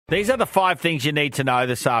These are the 5 things you need to know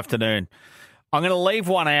this afternoon. I'm going to leave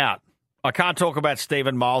one out. I can't talk about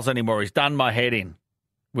Stephen Miles anymore. He's done my head in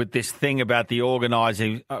with this thing about the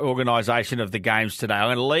organisation of the games today. I'm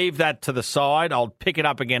going to leave that to the side. I'll pick it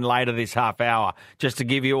up again later this half hour just to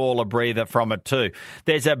give you all a breather from it too.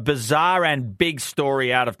 There's a bizarre and big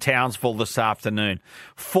story out of Townsville this afternoon.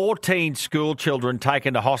 14 school children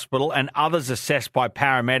taken to hospital and others assessed by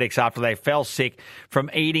paramedics after they fell sick from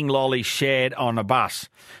eating lollies shared on a bus.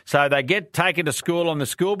 So they get taken to school on the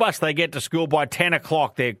school bus. They get to school by 10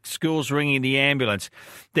 o'clock. Their school's ringing the ambulance.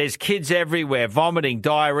 There's kids everywhere, vomiting,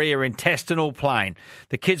 diarrhea, intestinal pain.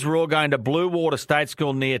 The kids were all going to Blue Water State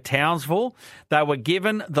School near Townsville. They were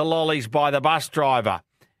given the lollies by the bus driver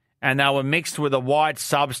and they were mixed with a white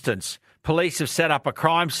substance. Police have set up a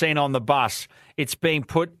crime scene on the bus. It's been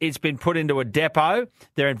put into a depot.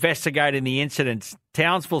 They're investigating the incident.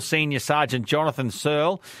 Townsville Senior Sergeant Jonathan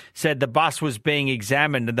Searle said the bus was being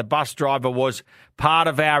examined and the bus driver was part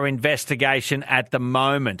of our investigation at the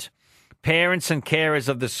moment. Parents and carers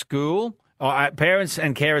of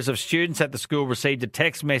students at the school received a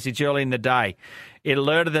text message early in the day. It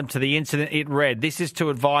alerted them to the incident. It read, "This is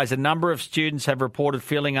to advise a number of students have reported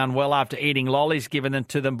feeling unwell after eating lollies given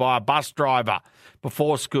to them by a bus driver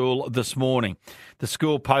before school this morning." The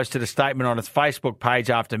school posted a statement on its Facebook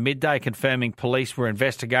page after midday confirming police were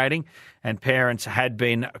investigating and parents had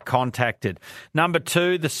been contacted. Number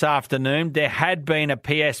 2, this afternoon, there had been a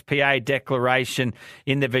PSPA declaration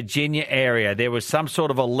in the Virginia area. There was some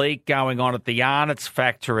sort of a leak going on at the Arnott's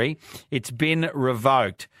factory. It's been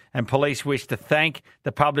revoked. And police wish to thank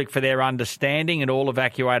the public for their understanding and all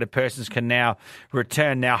evacuated persons can now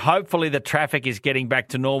return. Now, hopefully the traffic is getting back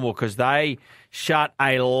to normal because they shut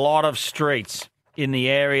a lot of streets in the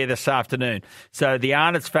area this afternoon. So the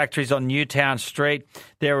Arnott's factories on Newtown Street,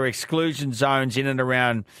 there were exclusion zones in and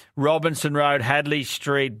around Robinson Road, Hadley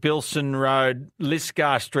Street, Bilson Road,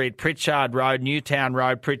 Liscar Street, Pritchard Road, Newtown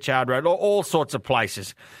Road, Pritchard Road, all sorts of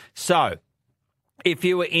places. So if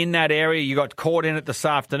you were in that area, you got caught in it this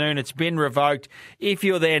afternoon, it's been revoked. If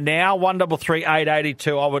you're there now, 133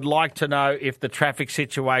 882, I would like to know if the traffic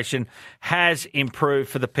situation has improved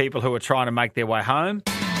for the people who are trying to make their way home.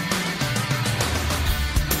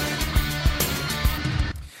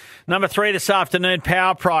 Number 3 this afternoon,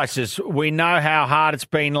 power prices. We know how hard it's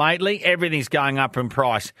been lately. Everything's going up in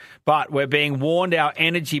price. But we're being warned our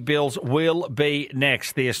energy bills will be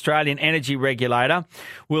next. The Australian Energy Regulator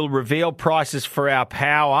will reveal prices for our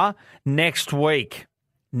power next week.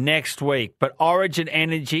 But Origin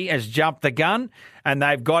Energy has jumped the gun and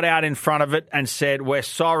they've got out in front of it and said, we're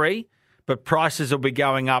sorry, but prices will be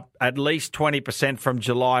going up at least 20% from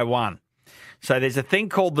July 1. So there's a thing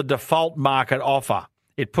called the default market offer.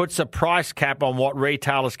 It puts a price cap on what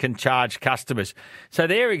retailers can charge customers. So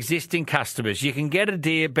they're existing customers. You can get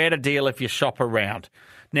a better deal if you shop around.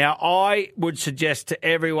 Now, I would suggest to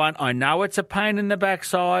everyone, I know it's a pain in the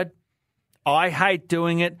backside. I hate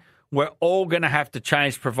doing it. We're all going to have to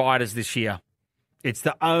change providers this year. It's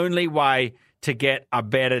the only way to get a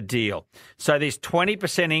better deal. So this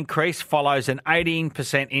 20% increase follows an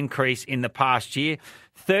 18% increase in the past year,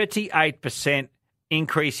 38%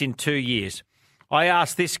 increase in 2 years. I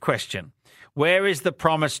ask this question. Where is the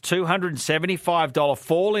promised $275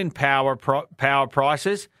 fall in power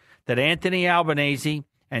prices that Anthony Albanese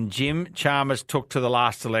and Jim Chalmers took to the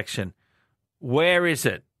last election? Where is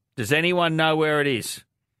it? Does anyone know where it is?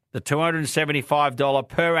 The $275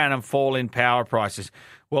 per annum fall in power prices.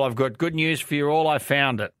 Well, I've got good news for you all. I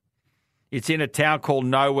found it. It's in a town called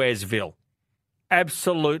Nowheresville.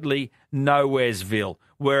 Absolutely Nowheresville,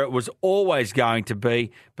 where it was always going to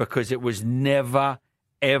be because it was never,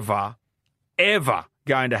 ever, ever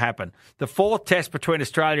going to happen. The 4th test between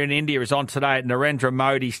Australia and India is on today at Narendra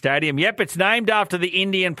Modi Stadium. Yep, it's named after the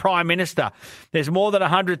Indian Prime Minister. There's more than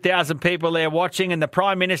 100,000 people there watching, and the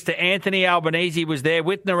Prime Minister, Anthony Albanese, was there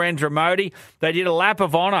with Narendra Modi. They did a lap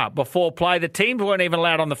of honour before play. The teams weren't even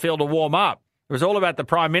allowed on the field to warm up. It was all about the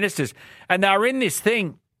Prime Ministers. And they were in this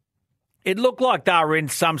thing. It looked like they were in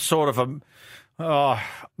some sort of a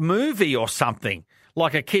movie or something,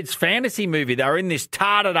 like a kid's fantasy movie. They were in this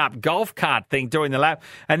tarted up golf cart thing doing the lap.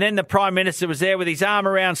 And then the Prime Minister was there with his arm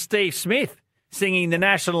around Steve Smith singing the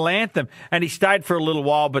national anthem. And he stayed for a little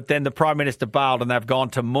while, but then the Prime Minister bailed and they've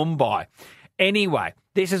gone to Mumbai. Anyway,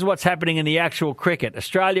 this is what's happening in the actual cricket.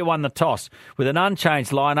 Australia won the toss with an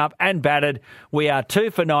unchanged lineup and batted. We are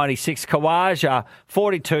 2 for 96. Khawaja,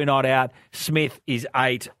 42 not out. Smith is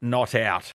 8 not out.